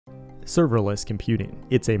Serverless computing.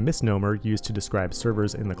 It's a misnomer used to describe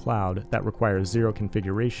servers in the cloud that require zero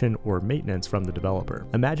configuration or maintenance from the developer.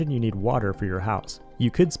 Imagine you need water for your house.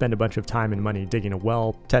 You could spend a bunch of time and money digging a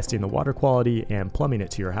well, testing the water quality, and plumbing it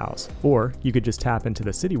to your house. Or you could just tap into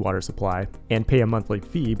the city water supply and pay a monthly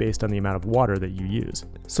fee based on the amount of water that you use.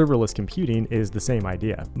 Serverless computing is the same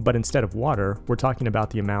idea, but instead of water, we're talking about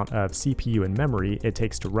the amount of CPU and memory it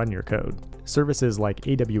takes to run your code. Services like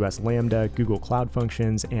AWS Lambda, Google Cloud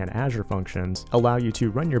Functions, and Azure Functions allow you to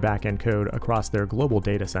run your backend code across their global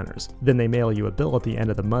data centers. Then they mail you a bill at the end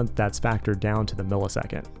of the month that's factored down to the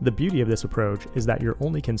millisecond. The beauty of this approach is that your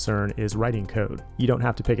only concern is writing code. You don't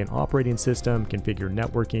have to pick an operating system, configure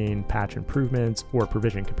networking, patch improvements, or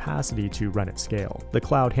provision capacity to run at scale. The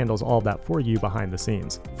cloud handles all of that for you behind the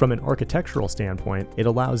scenes. From an architectural standpoint, it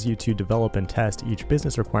allows you to develop and test each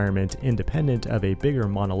business requirement independent of a bigger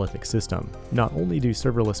monolithic system. Not only do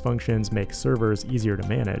serverless functions make servers easier to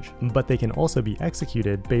manage, but they can also be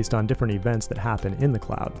executed based on different events that happen in the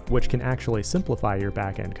cloud, which can actually simplify your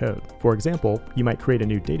backend code. For example, you might create a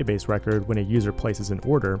new database record when a user places an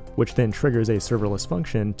order, which then triggers a serverless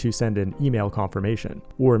function to send an email confirmation.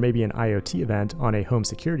 Or maybe an IoT event on a home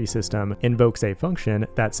security system invokes a function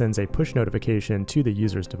that sends a push notification to the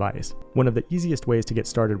user's device. One of the easiest ways to get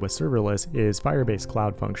started with serverless is Firebase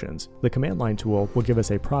Cloud Functions. The command line tool will give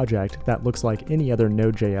us a project that looks like any other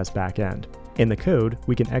Node.js backend. In the code,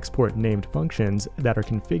 we can export named functions that are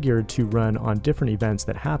configured to run on different events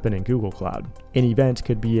that happen in Google Cloud. An event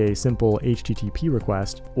could be a simple HTTP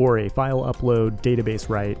request, or a file upload, database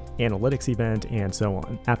write, analytics event, and so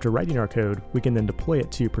on. After writing our code, we can then deploy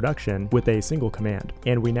it to production with a single command,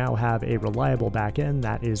 and we now have a reliable backend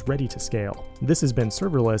that is ready to scale. This has been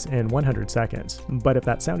serverless in 100 seconds, but if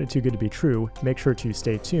that sounded too good to be true, make sure to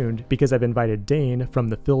stay tuned because I've invited Dane from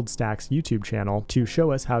the Filled Stacks YouTube channel to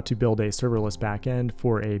show us how to build a serverless backend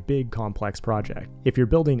for a big complex project. If you're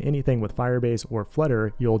building anything with Firebase or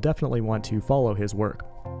Flutter, you'll definitely want to follow his work.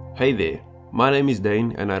 Hey there, my name is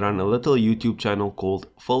Dane and I run a little YouTube channel called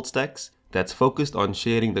Filled Stacks that's focused on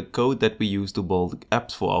sharing the code that we use to build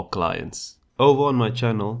apps for our clients. Over on my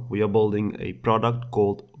channel, we are building a product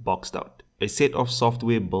called Boxed Out, a set of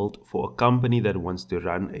software built for a company that wants to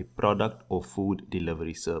run a product or food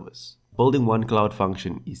delivery service. Building one cloud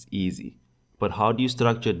function is easy. But how do you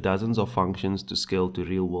structure dozens of functions to scale to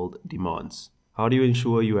real-world demands? How do you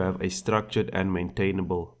ensure you have a structured and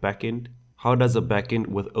maintainable backend? How does a backend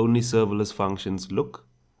with only serverless functions look?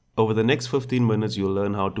 Over the next 15 minutes, you'll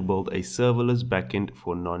learn how to build a serverless backend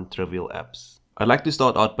for non-trivial apps. I'd like to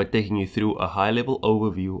start out by taking you through a high-level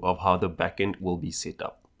overview of how the backend will be set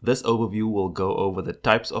up. This overview will go over the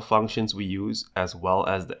types of functions we use as well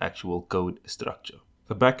as the actual code structure.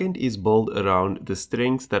 The backend is built around the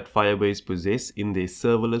strengths that Firebase possess in their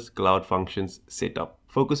serverless cloud functions setup.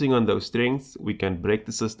 Focusing on those strengths, we can break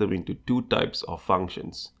the system into two types of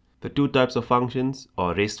functions. The two types of functions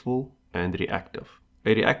are RESTful and reactive.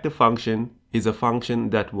 A reactive function is a function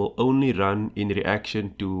that will only run in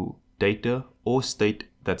reaction to data or state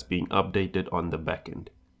that's being updated on the backend.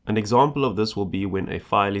 An example of this will be when a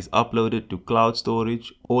file is uploaded to cloud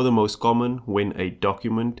storage, or the most common, when a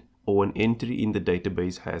document or an entry in the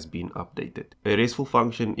database has been updated. A RESTful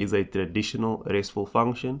function is a traditional RESTful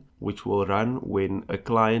function which will run when a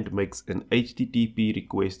client makes an HTTP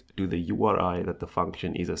request to the URI that the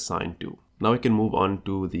function is assigned to. Now we can move on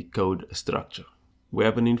to the code structure. We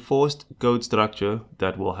have an enforced code structure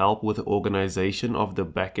that will help with the organization of the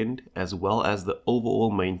backend as well as the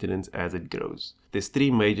overall maintenance as it grows. There's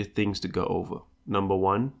three major things to go over. Number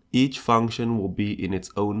one, each function will be in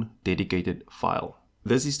its own dedicated file.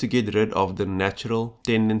 This is to get rid of the natural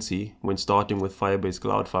tendency when starting with Firebase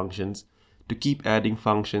Cloud Functions to keep adding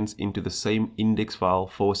functions into the same index file,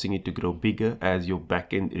 forcing it to grow bigger as your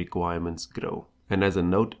backend requirements grow. And as a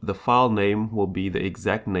note, the file name will be the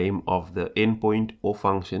exact name of the endpoint or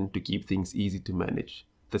function to keep things easy to manage.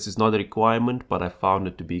 This is not a requirement, but I found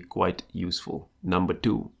it to be quite useful. Number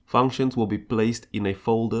two, functions will be placed in a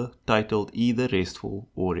folder titled either RESTful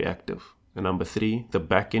or reactive. And number three, the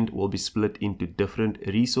backend will be split into different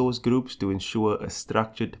resource groups to ensure a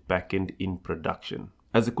structured backend in production.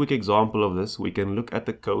 As a quick example of this, we can look at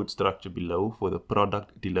the code structure below for the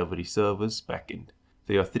product delivery service backend.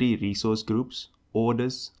 There are three resource groups: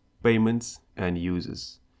 orders, payments, and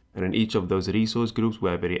users. And in each of those resource groups, we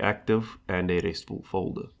have a reactive and a RESTful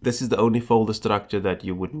folder. This is the only folder structure that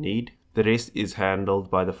you would need. The rest is handled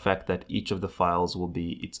by the fact that each of the files will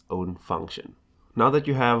be its own function. Now that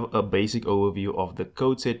you have a basic overview of the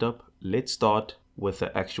code setup, let's start with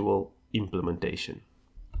the actual implementation.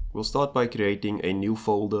 We'll start by creating a new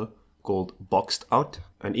folder called boxed out,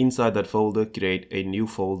 and inside that folder create a new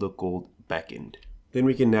folder called Backend. Then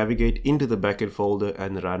we can navigate into the Backend folder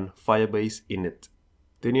and run Firebase init.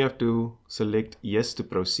 Then you have to select yes to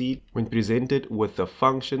proceed. When presented with the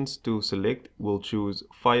functions to select, we'll choose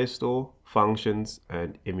Firestore, functions,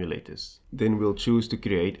 and emulators. Then we'll choose to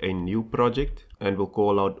create a new project and we'll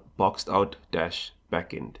call out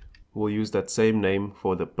boxedout-backend. We'll use that same name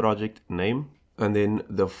for the project name. And then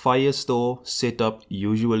the Firestore setup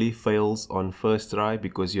usually fails on first try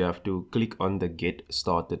because you have to click on the Get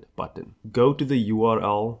Started button. Go to the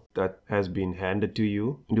URL that has been handed to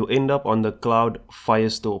you. You'll end up on the Cloud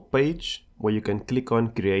Firestore page where you can click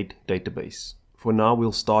on Create Database. For now,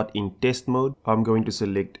 we'll start in test mode. I'm going to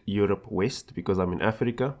select Europe West because I'm in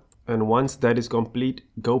Africa. And once that is complete,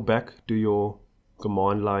 go back to your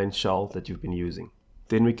command line shell that you've been using.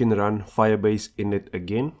 Then we can run Firebase init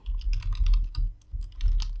again.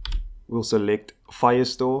 We'll select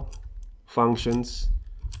Firestore, functions,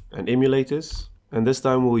 and emulators. And this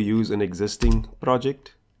time we'll use an existing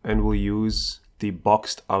project and we'll use the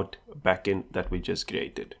boxed out backend that we just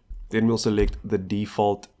created. Then we'll select the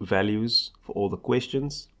default values for all the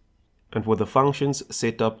questions. And for the functions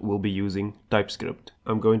setup, we'll be using TypeScript.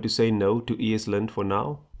 I'm going to say no to ESLint for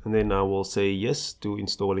now, and then I will say yes to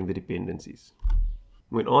installing the dependencies.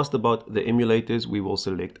 When asked about the emulators, we will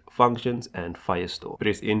select functions and Firestore.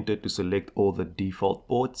 Press enter to select all the default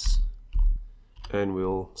ports. And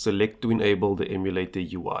we'll select to enable the emulator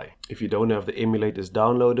UI. If you don't have the emulators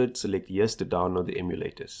downloaded, select yes to download the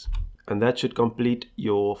emulators. And that should complete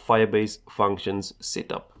your Firebase functions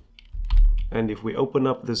setup. And if we open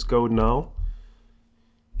up this code now,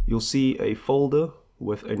 you'll see a folder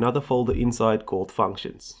with another folder inside called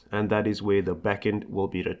functions. And that is where the backend will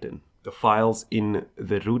be written. The files in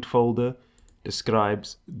the root folder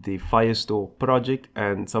describes the Firestore project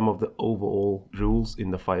and some of the overall rules in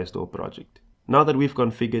the Firestore project. Now that we've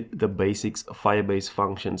configured the basics Firebase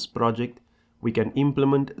functions project, we can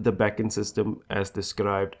implement the backend system as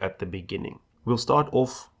described at the beginning. We'll start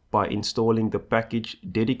off by installing the package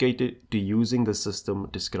dedicated to using the system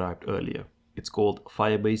described earlier. It's called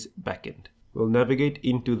Firebase Backend. We'll navigate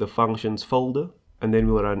into the functions folder and then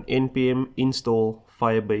we'll run npm install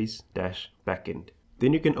firebase-backend.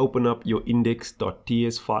 Then you can open up your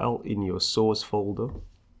index.ts file in your source folder.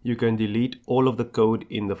 You can delete all of the code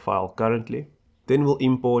in the file currently. Then we'll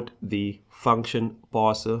import the function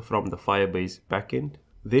parser from the Firebase backend.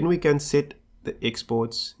 Then we can set the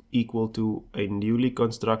exports equal to a newly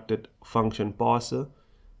constructed function parser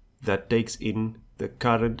that takes in the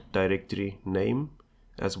current directory name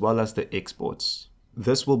as well as the exports.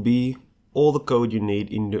 This will be all the code you need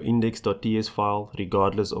in your index.ts file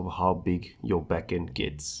regardless of how big your backend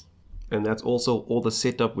gets. And that's also all the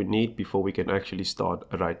setup we need before we can actually start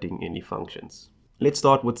writing any functions. Let's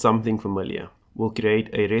start with something familiar. We'll create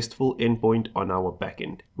a RESTful endpoint on our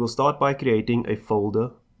backend. We'll start by creating a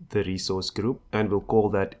folder, the resource group, and we'll call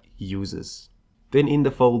that users. Then in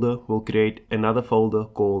the folder, we'll create another folder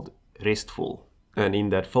called RESTful. And in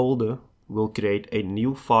that folder, we'll create a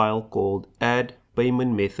new file called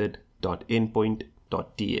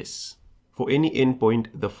add-payment-method.endpoint.ts. For any endpoint,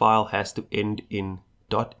 the file has to end in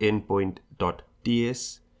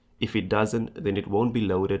 .endpoint.ts. If it doesn't, then it won't be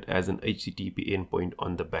loaded as an HTTP endpoint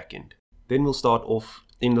on the backend. Then we'll start off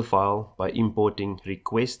in the file by importing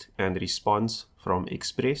request and response from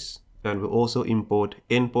Express, and we'll also import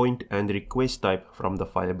endpoint and request type from the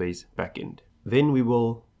Firebase backend. Then we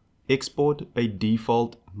will export a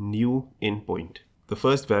default new endpoint. The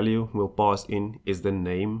first value we'll pass in is the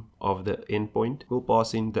name of the endpoint. We'll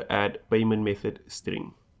pass in the add payment method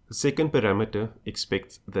string. The second parameter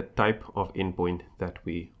expects the type of endpoint that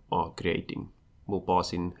we are creating. We'll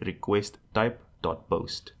pass in request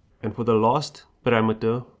type.post. And for the last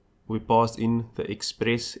parameter, we pass in the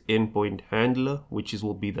express endpoint handler, which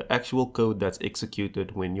will be the actual code that's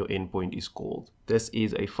executed when your endpoint is called. This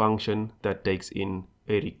is a function that takes in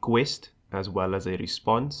a request as well as a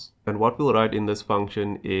response. And what we'll write in this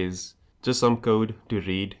function is just some code to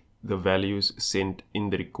read the values sent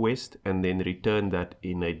in the request and then return that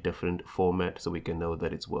in a different format so we can know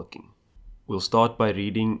that it's working. We'll start by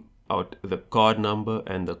reading out the card number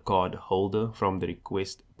and the card holder from the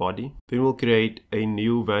request body. Then we'll create a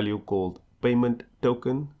new value called payment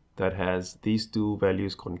token that has these two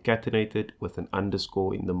values concatenated with an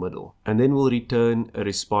underscore in the middle. And then we'll return a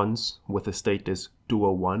response with a status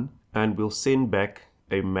 201, and we'll send back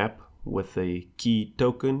a map with a key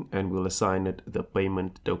token and we'll assign it the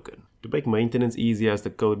payment token. To make maintenance easy as the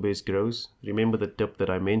codebase grows, remember the tip that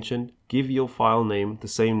I mentioned. Give your file name the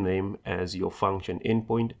same name as your function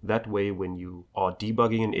endpoint. That way when you are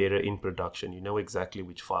debugging an error in production, you know exactly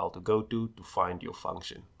which file to go to find your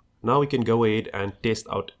function. Now we can go ahead and test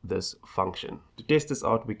out this function. To test this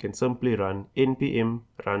out, we can simply run npm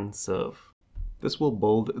run serve. This will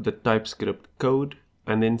build the TypeScript code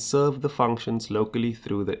and then serve the functions locally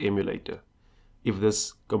through the emulator. If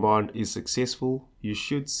this command is successful, you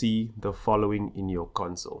should see the following in your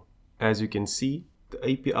console. As you can see, the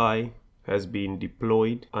API has been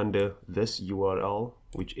deployed under this URL,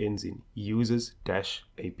 which ends in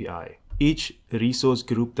users-API. Each resource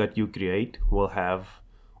group that you create will have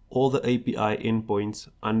all the API endpoints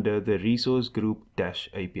under the resource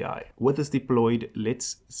group-API. With this deployed,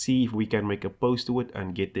 let's see if we can make a post to it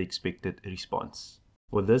and get the expected response.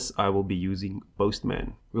 For this, I will be using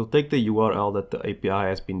Postman. We'll take the URL that the API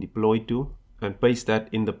has been deployed to and paste that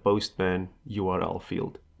in the Postman URL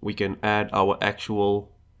field. We can add our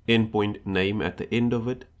actual endpoint name at the end of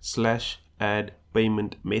it, /add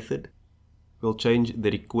payment method. We'll change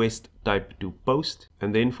the request type to post,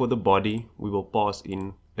 and then for the body, we will pass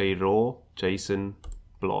in a raw JSON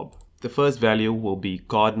blob. The first value will be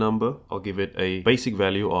card number. I'll give it a basic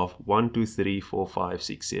value of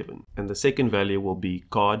 1234567. And the second value will be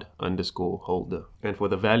card_holder. And for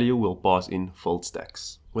the value, we'll pass in fault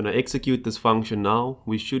stacks. When I execute this function now,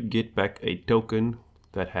 we should get back a token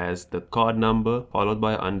that has the card number followed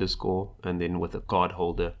by an underscore and then with a card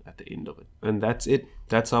holder at the end of it. And that's it.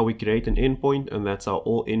 That's how we create an endpoint, and that's how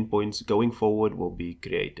all endpoints going forward will be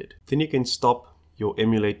created. Then you can stop your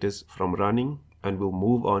emulators from running, and we'll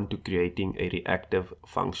move on to creating a reactive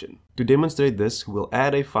function. To demonstrate this, we'll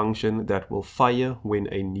add a function that will fire when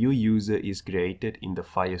a new user is created in the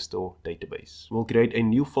Firestore database. We'll create a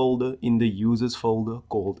new folder in the users folder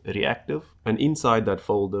called reactive, and inside that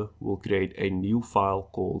folder, we'll create a new file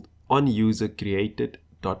called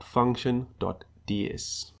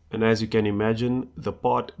onusercreated.function.ts. And as you can imagine, the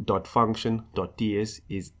part .function.ts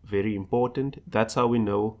is very important. That's how we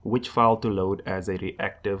know which file to load as a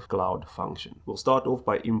reactive cloud function. We'll start off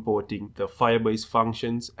by importing the Firebase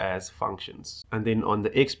functions as functions. And then on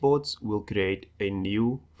the exports, we'll create a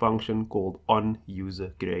new function called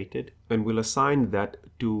onUserCreated. And we'll assign that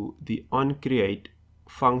to the onCreate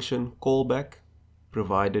function callback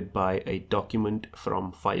provided by a document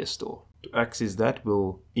from Firestore. To access that,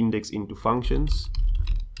 we'll index into functions.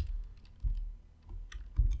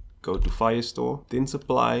 Go to Firestore, then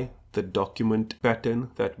supply the document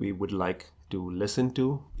pattern that we would like to listen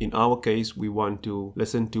to. In our case, we want to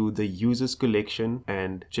listen to the users collection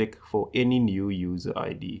and check for any new user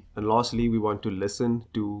ID. And lastly, we want to listen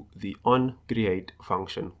to the onCreate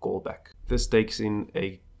function callback. This takes in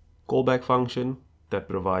a callback function that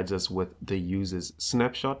provides us with the user's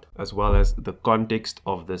snapshot as well as the context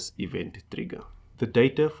of this event trigger. The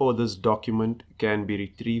data for this document can be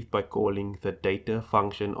retrieved by calling the data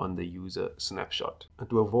function on the user snapshot. And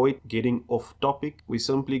to avoid getting off topic, we're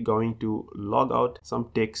simply going to log out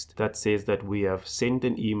some text that says that we have sent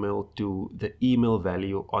an email to the email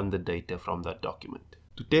value on the data from that document.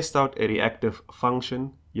 To test out a reactive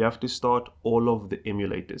function, you have to start all of the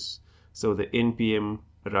emulators. So the npm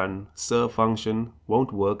run serve function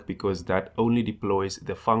won't work because that only deploys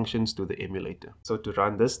the functions to the emulator. So to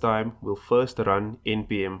run this time, we'll first run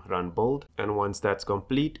npm run build, and once that's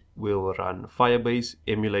complete, we'll run firebase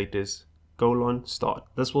emulators :start.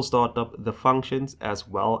 This will start up the functions as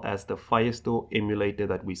well as the Firestore emulator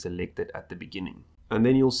that we selected at the beginning. And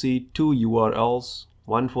then you'll see two URLs,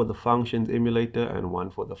 one for the functions emulator and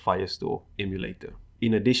one for the Firestore emulator.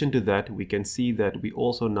 In addition to that, we can see that we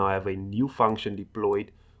also now have a new function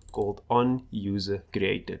deployed called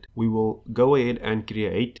onUserCreated. We will go ahead and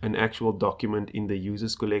create an actual document in the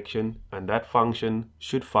users collection, and that function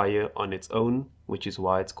should fire on its own, which is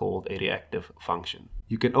why it's called a reactive function.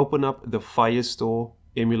 You can open up the Firestore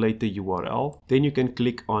emulator URL. Then you can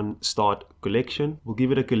click on Start Collection. We'll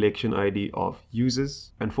give it a collection ID of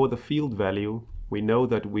users, and for the field value, we know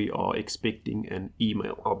that we are expecting an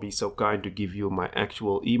email. I'll be so kind to give you my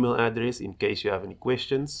actual email address in case you have any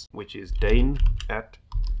questions, which is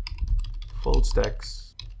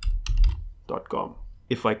dane@fullstacks.com.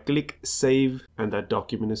 If I click save and that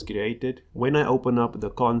document is created, when I open up the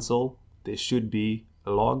console, there should be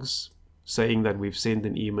logs saying that we've sent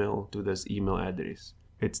an email to this email address.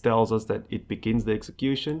 It tells us that it begins the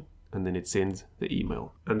execution and then it sends the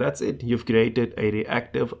email. And that's it. You've created a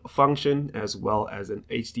reactive function as well as an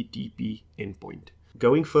HTTP endpoint.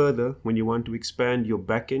 Going further, when you want to expand your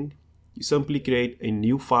backend, You simply create a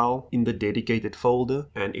new file in the dedicated folder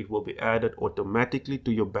and it will be added automatically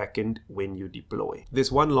to your backend when you deploy.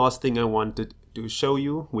 There's one last thing I wanted to show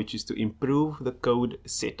you, which is to improve the code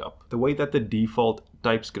setup. The way that the default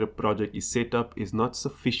TypeScript project is set up is not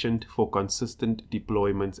sufficient for consistent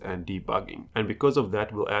deployments and debugging. And because of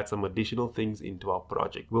that, we'll add some additional things into our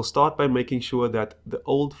project. We'll start by making sure that the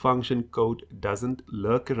old function code doesn't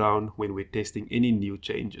lurk around when we're testing any new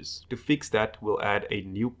changes. To fix that, we'll add a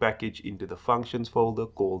new package into the functions folder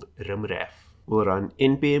called rimref. We'll run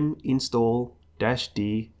npm install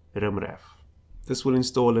 -d rimref. This will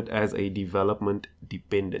install it as a development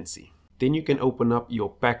dependency. Then you can open up your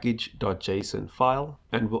package.json file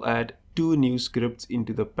and we'll add 2 new scripts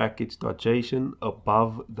into the package.json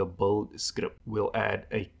above the build script. We'll add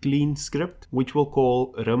a clean script which we'll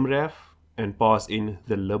call rimref and pass in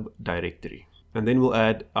the lib directory. And then we'll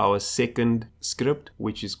add our second script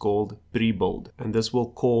which is called pre-build, and this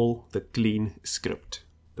will call the clean script.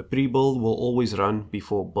 The pre-build will always run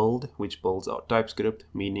before build, which builds our TypeScript,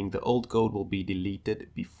 meaning the old code will be deleted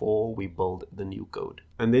before we build the new code.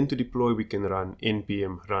 And then to deploy, we can run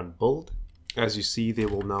npm run build. As you see, there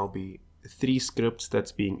will now be 3 scripts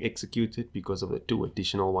that's being executed because of the 2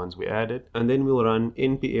 additional ones we added. And then we'll run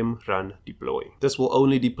npm run deploy. This will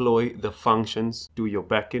only deploy the functions to your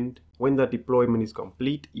backend. When that deployment is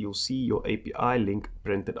complete, you'll see your API link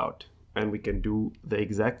printed out. And we can do the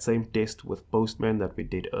exact same test with Postman that we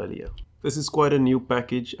did earlier. This is quite a new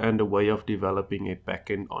package and a way of developing a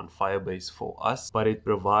backend on Firebase for us, but it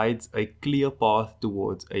provides a clear path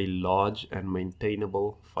towards a large and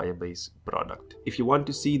maintainable Firebase product. If you want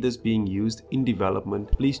to see this being used in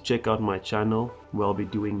development, please check out my channel where I'll be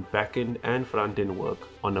doing backend and front-end work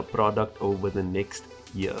on a product over the next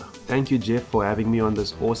year. Thank you, Jeff, for having me on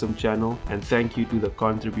this awesome channel, and thank you to the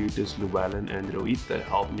contributors Llewellyn and Rohit that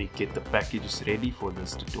helped me get the packages ready for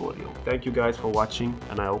this tutorial. Thank you guys for watching,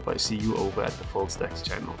 and I hope I see you over at the Full Stacks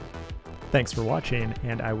channel. Thanks for watching,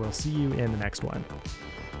 and I will see you in the next one.